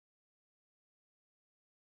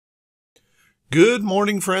Good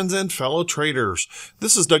morning, friends and fellow traders.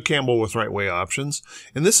 This is Doug Campbell with Right Way Options,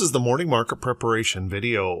 and this is the morning market preparation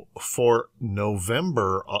video for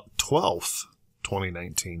November 12th,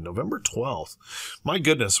 2019. November 12th. My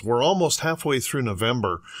goodness, we're almost halfway through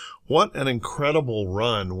November. What an incredible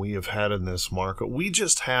run we have had in this market. We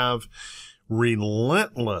just have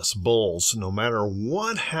relentless bulls. No matter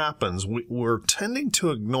what happens, we're tending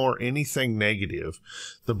to ignore anything negative.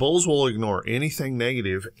 The bulls will ignore anything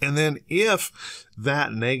negative, and then if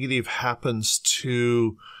that negative happens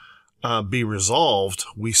to be resolved,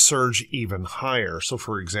 we surge even higher. So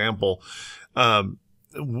for example,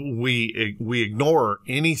 we ignore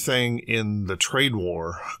anything in the trade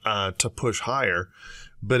war to push higher.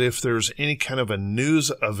 But if there's any kind of a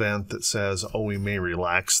news event that says, oh, we may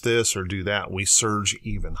relax this or do that, we surge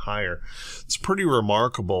even higher. It's pretty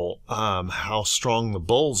remarkable how strong the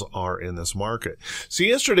bulls are in this market. So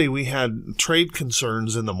yesterday we had trade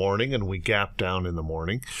concerns in the morning and we gapped down in the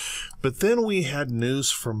morning. But then we had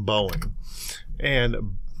news from Boeing.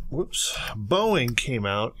 And, Boeing came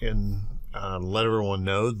out and let everyone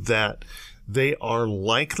know that they are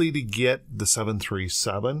likely to get the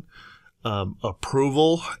 737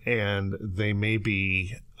 approval, and they may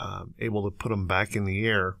be able to put them back in the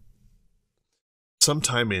air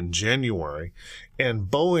sometime in January.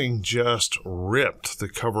 And Boeing just ripped the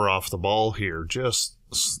cover off the ball here, just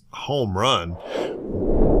home run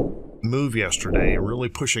move yesterday, really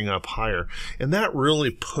pushing up higher, and that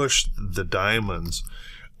really pushed the diamonds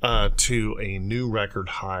to a new record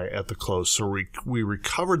high at the close. So we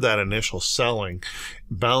recovered that initial selling,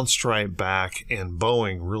 bounced right back, and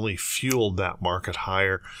Boeing really fueled that market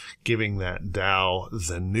higher, giving that Dow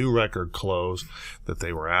the new record close that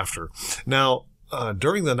they were after. Now,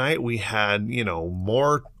 during the night, we had,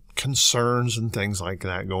 more concerns and things like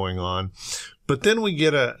that going on. But then we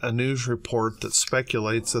get a news report that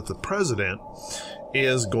speculates that the president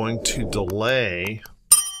is going to delay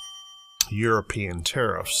European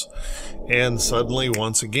tariffs. And suddenly,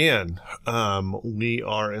 once again, we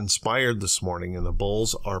are inspired this morning, and the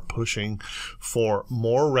bulls are pushing for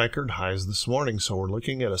more record highs this morning. So we're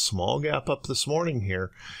looking at a small gap up this morning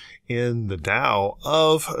here in the Dow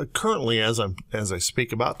of currently, as I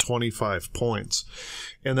speak, about 25 points.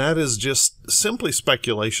 And that is just simply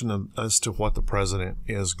speculation as to what the president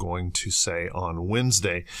is going to say on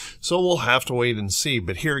Wednesday. So we'll have to wait and see.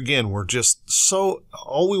 But here again, we're just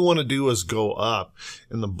all we want to do is go up,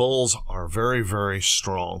 and the bulls are very, very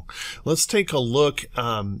strong. Let's take a look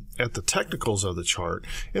at the technicals of the chart,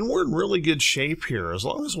 and we're in really good shape here. As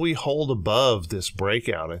long as we hold above this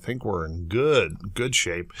breakout, I think we're in good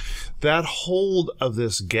shape. That hold of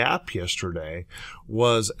this gap yesterday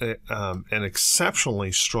was an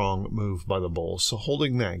exceptionally strong move by the bulls. So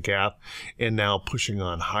holding that gap and now pushing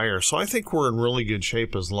on higher. So I think we're in really good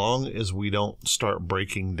shape as long as we don't start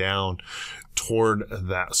breaking down toward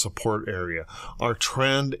that support area. Our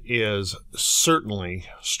trend is certainly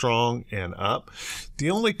strong and up.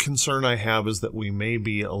 The only concern I have is that we may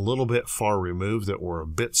be a little bit far removed, that we're a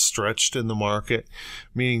bit stretched in the market,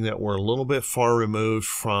 meaning that we're a little bit far removed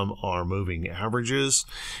from our moving averages.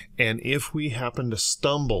 And if we happen to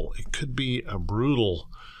stumble, it could be a brutal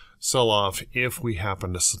sell-off if we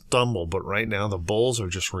happen to stumble. But right now the bulls are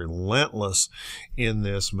just relentless in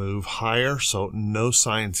this move higher, so no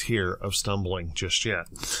signs here of stumbling just yet.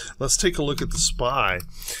 Let's take a look at the SPY.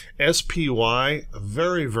 SPY,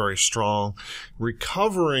 very, very strong,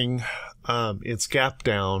 recovering its gap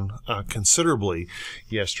down considerably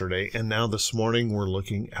yesterday, and now this morning we're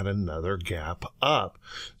looking at another gap up.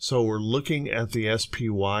 So we're looking at the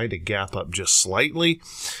SPY to gap up just slightly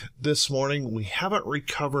this morning. We haven't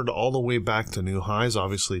recovered all the way back to new highs.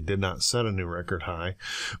 Obviously did not set a new record high,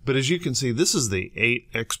 but as you can see, this is the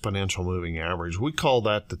 8 exponential moving average. We call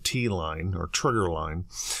that the T line or trigger line,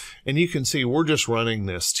 and you can see we're just running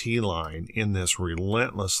this T line in this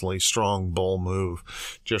relentlessly strong bull move,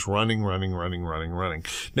 just running.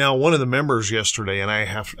 Now, one of the members yesterday, and I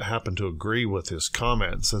happen to agree with his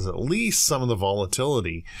comment, says at least some of the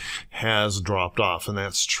volatility has dropped off, and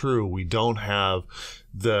that's true. We don't have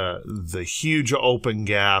the huge open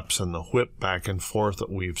gaps and the whip back and forth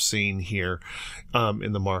that we've seen here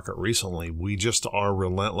in the market recently. We just are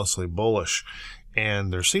relentlessly bullish.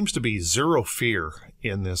 And there seems to be zero fear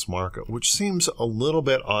in this market, which seems a little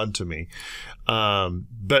bit odd to me.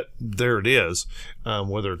 But there it is.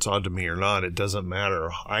 Whether it's odd to me or not, it doesn't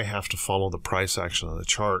matter. I have to follow the price action of the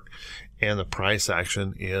chart. and the price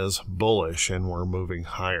action is bullish, and we're moving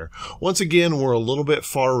higher. Once again, we're a little bit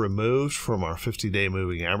far removed from our 50-day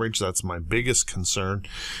moving average. That's my biggest concern,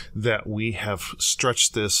 that we have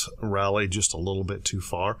stretched this rally just a little bit too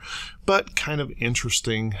far, but kind of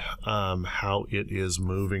interesting how it is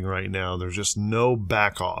moving right now. There's just no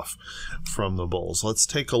back off from the bulls. Let's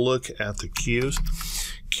take a look at the Qs.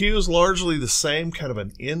 Qs largely the same, kind of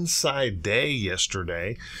an inside day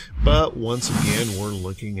yesterday, but once again we're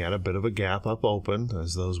looking at a bit of a gap up open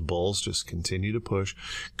as those bulls just continue to push.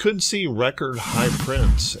 Could see record high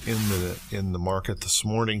prints in the market this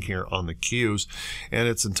morning here on the Qs, and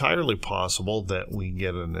it's entirely possible that we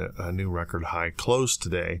get a new record high close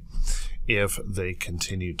today if they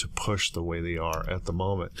continue to push the way they are at the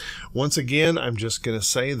moment. Once again, I'm just going to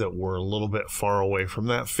say that we're a little bit far away from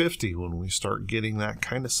that 50. When we start getting that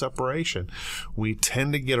kind of separation, we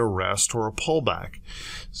tend to get a rest or a pullback.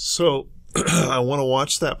 So I want to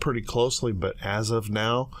watch that pretty closely, but as of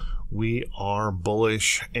now, we are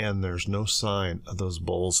bullish, and there's no sign of those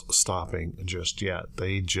bulls stopping just yet.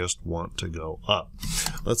 They just want to go up.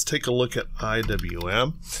 Let's take a look at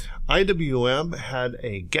IWM. IWM had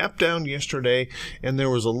a gap down yesterday, and there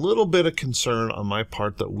was a little bit of concern on my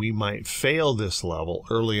part that we might fail this level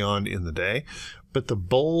early on in the day. But the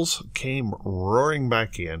bulls came roaring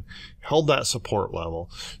back in, held that support level.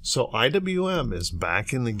 So IWM is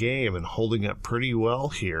back in the game and holding up pretty well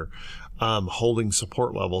here, holding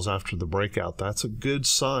support levels after the breakout. That's a good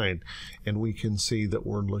sign. And we can see that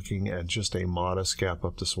we're looking at just a modest gap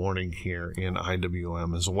up this morning here in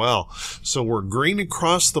IWM as well. So we're green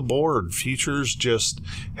across the board. Futures just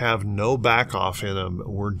have no back off in them.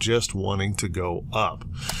 We're just wanting to go up.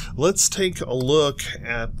 Let's take a look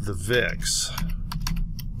at the VIX.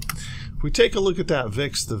 If we take a look at that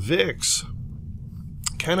VIX, the VIX,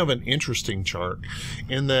 kind of an interesting chart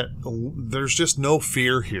in that there's just no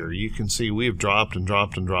fear here. You can see we've dropped and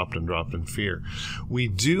dropped and dropped and dropped in fear. We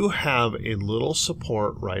do have a little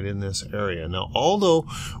support right in this area. Now, although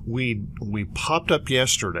we popped up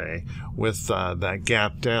yesterday with that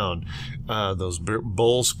gap down, those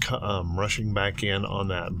bulls rushing back in on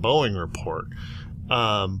that Boeing report,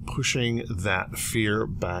 pushing that fear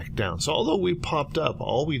back down. So although we popped up,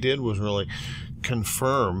 all we did was really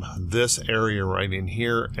confirm this area right in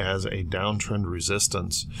here as a downtrend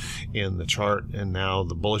resistance in the chart, and now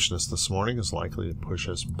the bullishness this morning is likely to push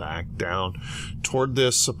us back down toward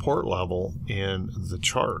this support level in the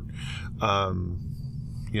chart.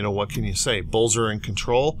 You know, what can you say? Bulls are in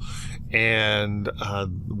control, and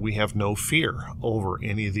we have no fear over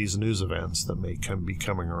any of these news events that may be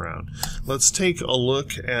coming around. Let's take a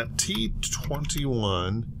look at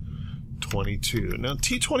T2122. Now,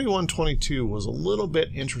 T2122 was a little bit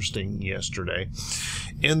interesting yesterday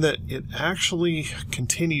in that it actually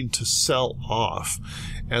continued to sell off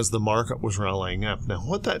as the market was rallying up. Now,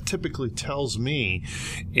 what that typically tells me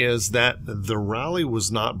is that the rally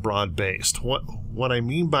was not broad-based. What I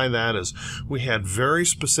mean by that is we had very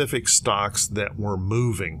specific stocks that were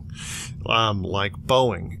moving, like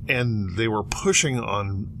Boeing, and they were pushing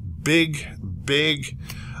on big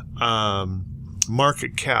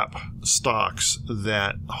market cap stocks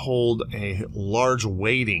that hold a large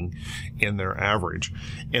weighting in their average.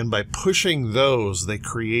 And by pushing those, they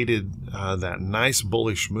created that nice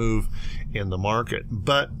bullish move in the market.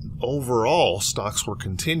 But overall, stocks were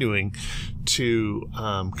continuing to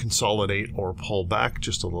consolidate or pull back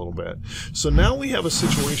just a little bit. So now we have a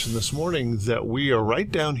situation this morning that we are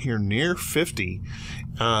right down here near 50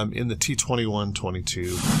 in the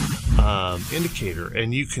T2122 indicator,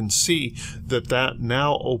 and you can see that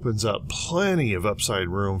now opens up plenty of upside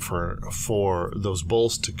room for those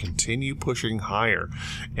bulls to continue pushing higher.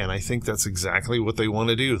 And I think that's exactly what they want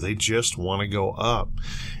to do. They just want to go up.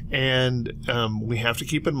 And we have to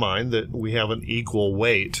keep in mind that we have an equal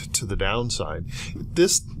weight to the downside.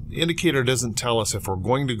 This indicator doesn't tell us if we're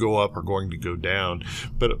going to go up or going to go down,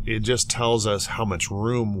 but it just tells us how much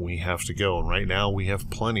room we have to go. And right now we have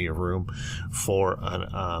plenty of room for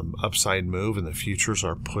an upside move, and the futures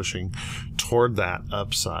are pushing toward that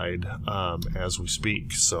upside as we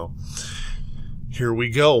speak. So here we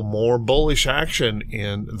go, more bullish action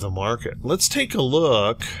in the market. Let's take a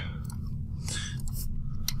look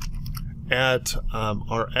at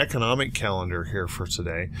our economic calendar here for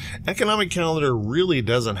today. Economic calendar really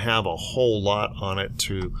doesn't have a whole lot on it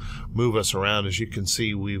to move us around. As you can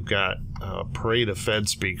see, we've got a parade of Fed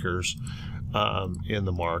speakers in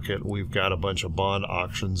the market. We've got a bunch of bond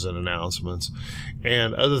auctions and announcements.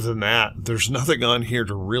 And other than that, there's nothing on here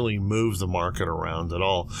to really move the market around at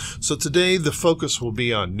all. So today, the focus will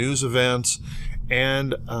be on news events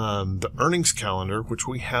and the earnings calendar, which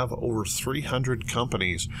we have over 300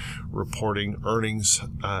 companies reporting earnings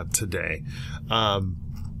today.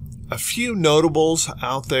 A few notables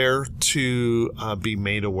out there to be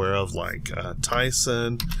made aware of, like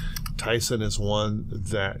Tyson. Tyson is one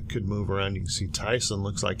that could move around. You can see Tyson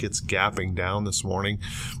looks like it's gapping down this morning.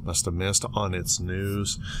 Must have missed on its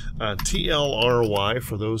news. TLRY,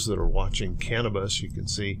 for those that are watching cannabis, you can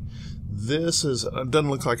see this is doesn't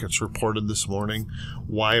look like it's reported this morning.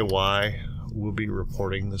 YY will be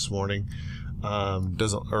reporting this morning.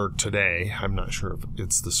 Or today, I'm not sure if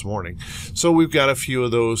it's this morning. So we've got a few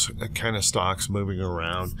of those kind of stocks moving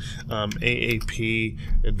around. AAP,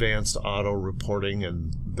 Advanced Auto, reporting,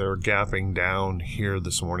 and they're gapping down here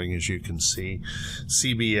this morning, as you can see.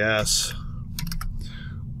 CBS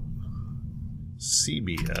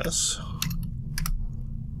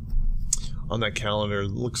on that calendar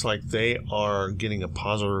looks like they are getting a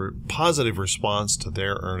positive response to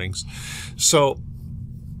their earnings. So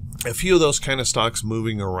a few of those kind of stocks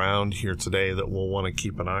moving around here today that we'll want to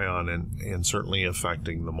keep an eye on, and certainly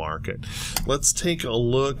affecting the market. Let's take a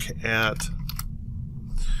look at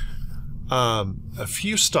a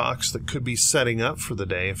few stocks that could be setting up for the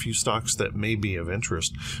day, a few stocks that may be of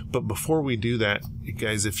interest. But before we do that,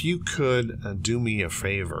 guys, if you could do me a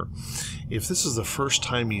favor, if this is the first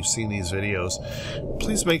time you've seen these videos,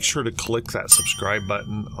 please make sure to click that subscribe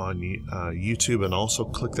button on YouTube, and also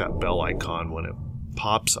click that bell icon when it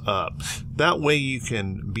pops up. That way you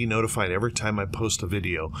can be notified every time I post a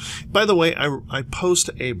video. By the way, I post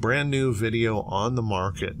a brand new video on the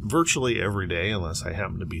market virtually every day, unless I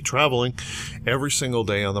happen to be traveling, every single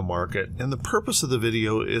day on the market. And the purpose of the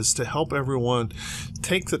video is to help everyone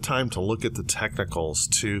take the time to look at the technicals,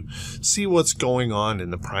 to see what's going on in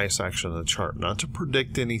the price action of the chart, not to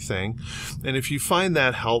predict anything. And if you find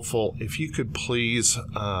that helpful, if you could please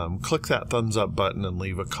click that thumbs up button and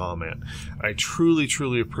leave a comment. I truly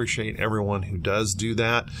appreciate everyone who does do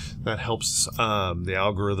that. That helps the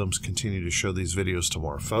algorithms continue to show these videos to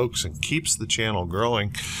more folks and keeps the channel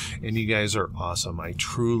growing. And you guys are awesome. I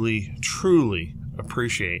truly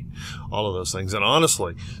appreciate all of those things. And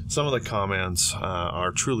honestly, some of the comments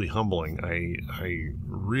are truly humbling. I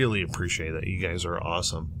really appreciate that. You guys are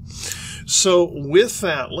awesome. So with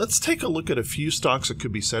that, let's take a look at a few stocks that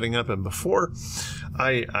could be setting up. And before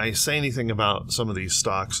I say anything about some of these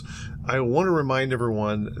stocks, I want to remind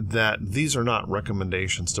everyone that these are not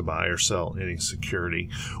recommendations to buy or sell any security.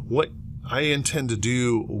 What I intend to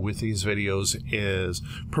do with these videos is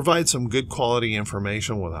provide some good quality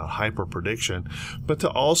information without hyper prediction, but to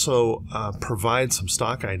also provide some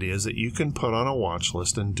stock ideas that you can put on a watch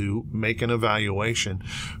list and make an evaluation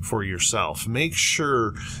for yourself. Make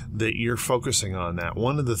sure that you're focusing on that.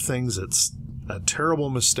 One of the things that's a terrible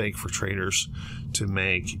mistake for traders to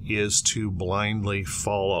make is to blindly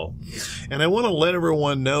follow. And I want to let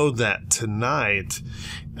everyone know that tonight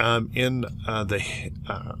in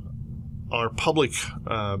our public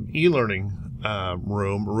e-learning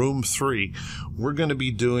room 3, we're going to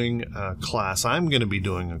be doing a class. I'm going to be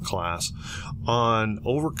doing a class on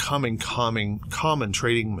overcoming common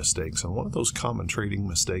trading mistakes. And one of those common trading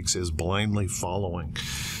mistakes is blindly following.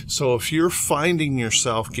 So if you're finding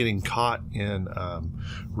yourself getting caught in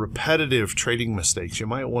repetitive trading mistakes, you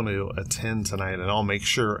might want to attend tonight, and I'll make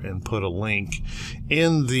sure and put a link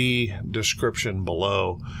in the description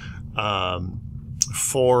below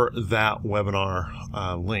for that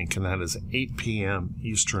webinar link, and that is 8 p.m.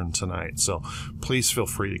 Eastern tonight. So please feel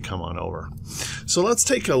free to come on over. So let's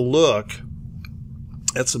take a look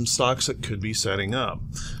at some stocks that could be setting up.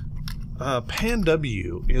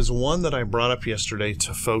 PanW is one that I brought up yesterday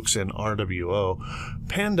to folks in RWO.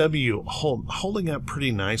 PanW holding up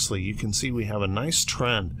pretty nicely. You can see we have a nice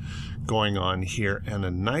trend going on here and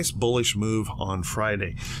a nice bullish move on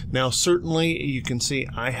Friday. Now certainly you can see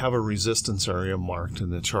I have a resistance area marked in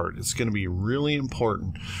the chart. It's going to be really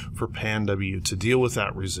important for PanW to deal with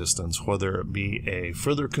that resistance, whether it be a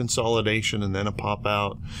further consolidation and then a pop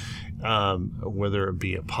out, whether it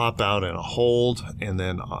be a pop out and a hold and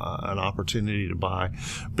then an opportunity to buy.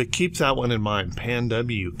 But keep that one in mind.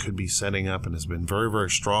 PanW could be setting up and has been very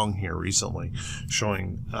strong here recently,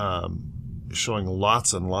 showing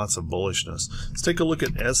lots and lots of bullishness. Let's take a look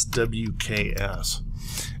at SWKS.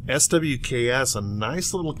 SWKS, a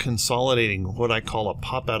nice little consolidating, what I call a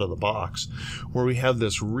pop out of the box, where we have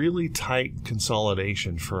this really tight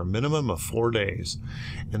consolidation for a minimum of 4 days,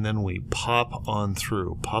 and then we pop on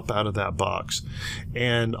through, pop out of that box,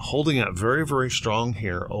 and holding up very strong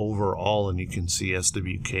here overall. And you can see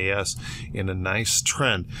SWKS in a nice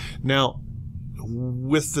trend. Now,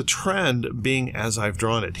 with the trend being as I've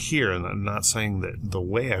drawn it here, and I'm not saying that the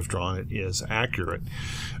way I've drawn it is accurate,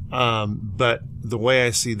 but the way I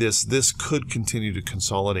see this could continue to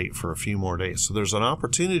consolidate for a few more days. So there's an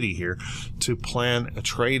opportunity here to plan a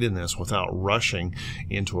trade in this without rushing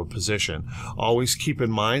into a position. Always keep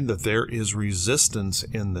in mind that there is resistance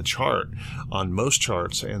in the chart on most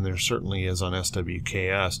charts, and there certainly is on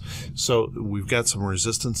SWKS. So we've got some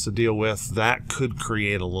resistance to deal with. That could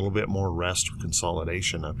create a little bit more rest or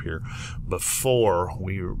consolidation up here before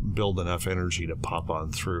we build enough energy to pop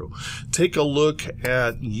on through. Take a look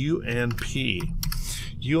at UNP.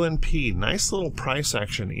 UNP, nice little price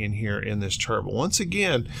action in here in this chart. But once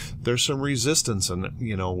again, there's some resistance, and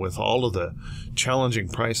you know, with all of the challenging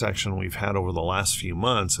price action we've had over the last few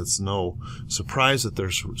months, it's no surprise that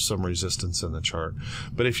there's some resistance in the chart.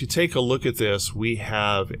 But if you take a look at this, we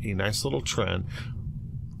have a nice little trend.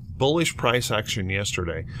 Bullish price action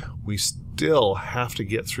yesterday. We still have to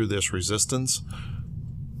get through this resistance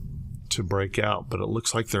to break out, but it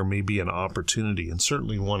looks like there may be an opportunity, and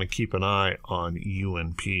certainly want to keep an eye on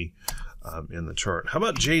UNP in the chart. How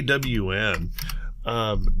about JWN?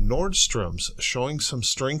 Nordstrom's showing some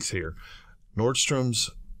strength here. Nordstrom's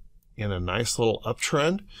in a nice little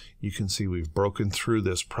uptrend. You can see we've broken through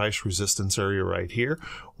this price resistance area right here.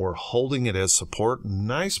 We're holding it as support.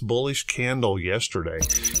 Nice bullish candle yesterday.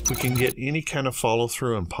 If we can get any kind of follow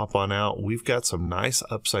through and pop on out, we've got some nice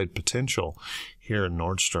upside potential here in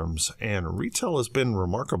Nordstrom's, and retail has been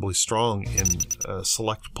remarkably strong in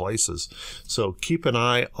select places. So keep an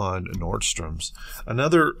eye on Nordstrom's.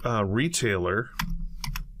 Another retailer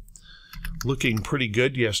looking pretty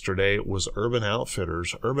good yesterday was Urban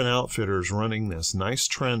Outfitters. Urban Outfitters running this nice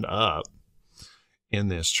trend up in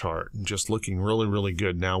this chart, just looking really, really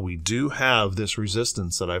good. Now we do have this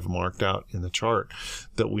resistance that I've marked out in the chart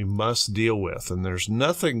that we must deal with, and there's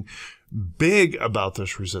nothing big about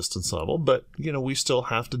this resistance level, but you know, we still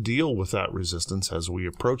have to deal with that resistance as we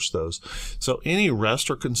approach those. So any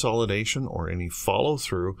rest or consolidation or any follow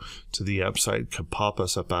through to the upside could pop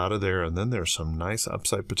us up out of there, and then there's some nice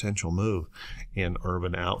upside potential move in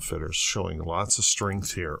Urban Outfitters, showing lots of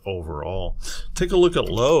strength here overall. Take a look at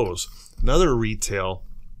Lowe's, another retail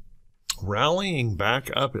rallying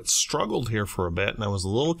back up. It struggled here for a bit, and I was a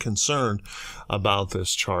little concerned about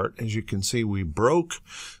this chart. As you can see, we broke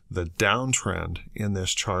the downtrend in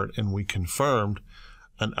this chart, and we confirmed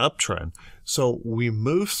an uptrend. So we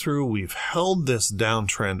moved through, we've held this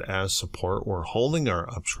downtrend as support, we're holding our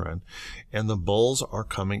uptrend, and the bulls are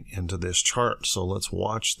coming into this chart. So let's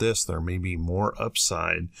watch this. There may be more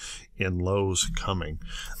upside in Lowe's coming.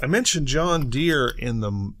 I mentioned John Deere in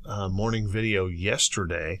the morning video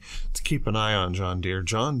yesterday to keep an eye on John Deere.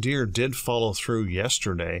 John Deere did follow through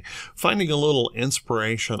yesterday, finding a little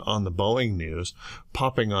inspiration on the Boeing news,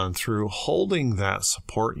 popping on through, holding that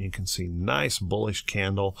support. You can see nice bullish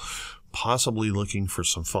candle, possibly looking for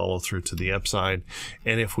some follow through to the upside.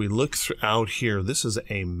 And if we look out here, this is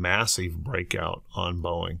a massive breakout on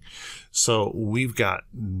Boeing. So we've got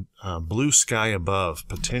blue sky above.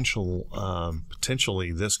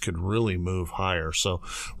 Potentially this could really move higher. So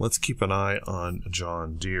let's keep an eye on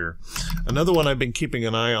John Deere. Another one I've been keeping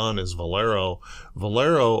an eye on is Valero.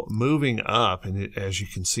 Valero moving up, and as you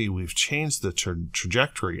can see, we've changed the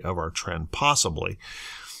trajectory of our trend possibly.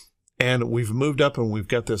 And we've moved up, and we've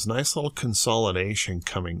got this nice little consolidation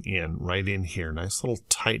coming in right in here. Nice little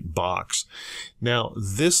tight box. Now,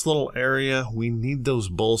 this little area, we need those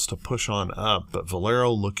bulls to push on up, but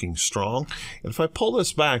Valero looking strong. And if I pull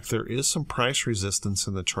this back, there is some price resistance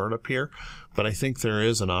in the chart up here, but I think there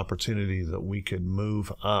is an opportunity that we could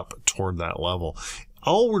move up toward that level.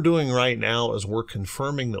 All we're doing right now is we're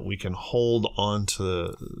confirming that we can hold on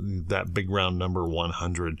to that big round number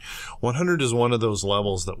 100. 100 is one of those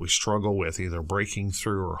levels that we struggle with, either breaking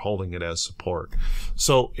through or holding it as support.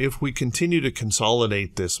 So if we continue to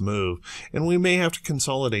consolidate this move, and we may have to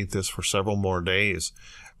consolidate this for several more days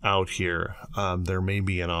out here, there may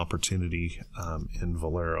be an opportunity in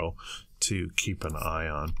Valero to keep an eye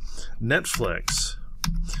on. Netflix.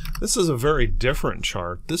 This is a very different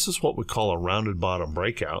chart. This is what we call a rounded bottom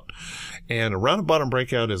breakout. And a rounded bottom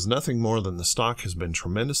breakout is nothing more than the stock has been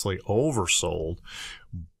tremendously oversold,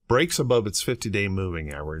 breaks above its 50-day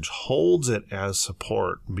moving average, holds it as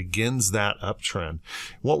support, begins that uptrend.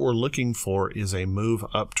 What we're looking for is a move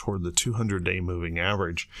up toward the 200-day moving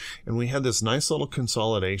average. And we had this nice little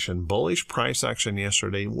consolidation. Bullish price action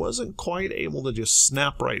yesterday, wasn't quite able to just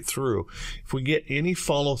snap right through. If we get any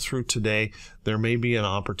follow through today, there may be an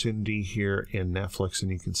opportunity here in Netflix,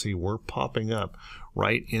 and you can see we're popping up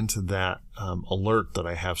right into that alert that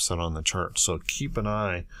I have set on the chart. So keep an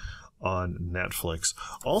eye on Netflix.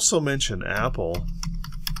 Also mentioned Apple.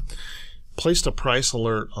 Placed a price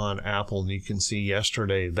alert on Apple, and you can see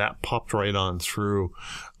yesterday that popped right on through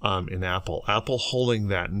in Apple. Apple holding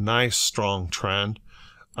that nice strong trend,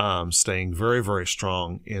 staying very, very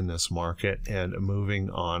strong in this market and moving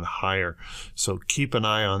on higher. So keep an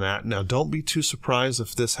eye on that. Now, don't be too surprised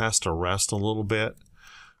if this has to rest a little bit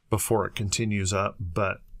before it continues up,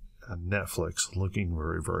 but Netflix looking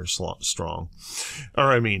very, very strong.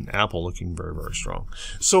 Apple looking very, very strong.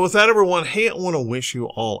 So with that, everyone, hey, I want to wish you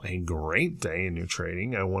all a great day in your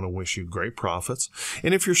trading. I want to wish you great profits.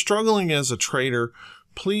 And if you're struggling as a trader,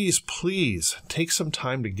 please take some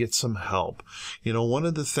time to get some help. You know, one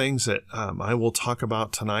of the things that I will talk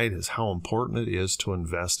about tonight is how important it is to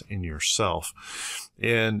invest in yourself.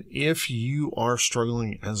 And if you are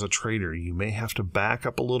struggling as a trader, you may have to back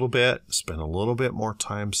up a little bit, spend a little bit more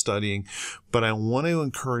time studying, but I want to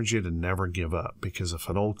encourage you to never give up, because if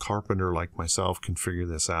an old carpenter like myself can figure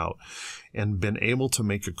this out and been able to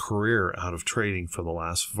make a career out of trading for the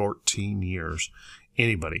last 14 years,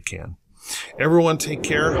 anybody can. Everyone, take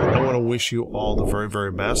care. I want to wish you all the very,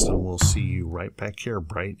 very best, and we'll see you right back here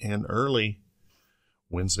bright and early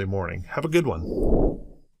Wednesday morning. Have a good one.